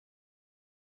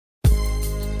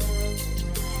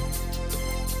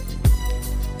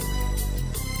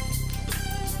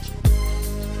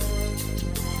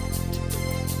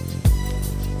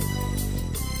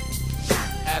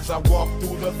I walk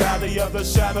through the valley of the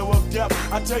shadow of death,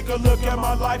 I take a look at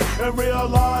my life and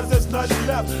realize there's nothing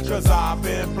left. Cause I've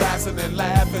been blasting and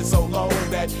laughing so long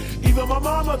that even my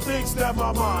mama thinks that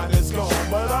my mind is gone.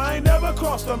 But I ain't never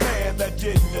crossed a man that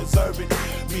didn't deserve it.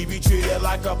 Me be treated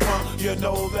like a punk, you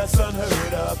know that's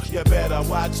unheard of. You better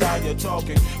watch how you're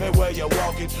talking and where you're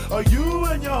walking, or you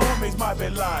and your homies might be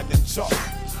lying in chalk.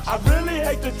 I really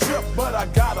hate the trip, but I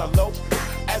gotta low.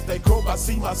 As they croak, I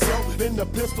see myself in the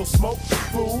pistol smoke.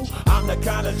 Fool, I'm the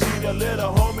kind of G the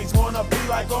little homies wanna be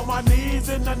like, on my knees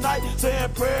in the night,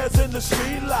 saying prayers in the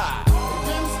street light.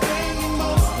 Been spending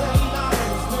most of their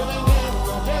lives living in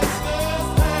the gangster's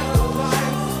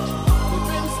paradise. We've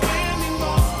been spending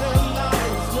most of their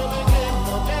lives living in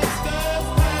the gangster's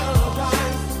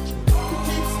paradise. We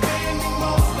keep spending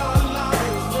most of our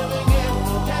lives living in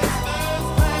the gangster's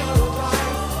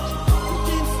paradise. We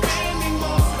keep spending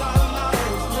most of our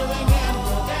lives living in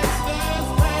the gangster's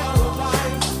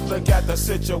paradise. Look at the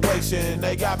situation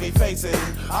they got me facing.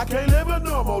 I can't live a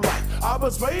normal life. I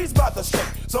was raised by the state,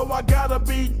 so I gotta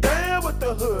be down with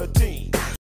the hood team.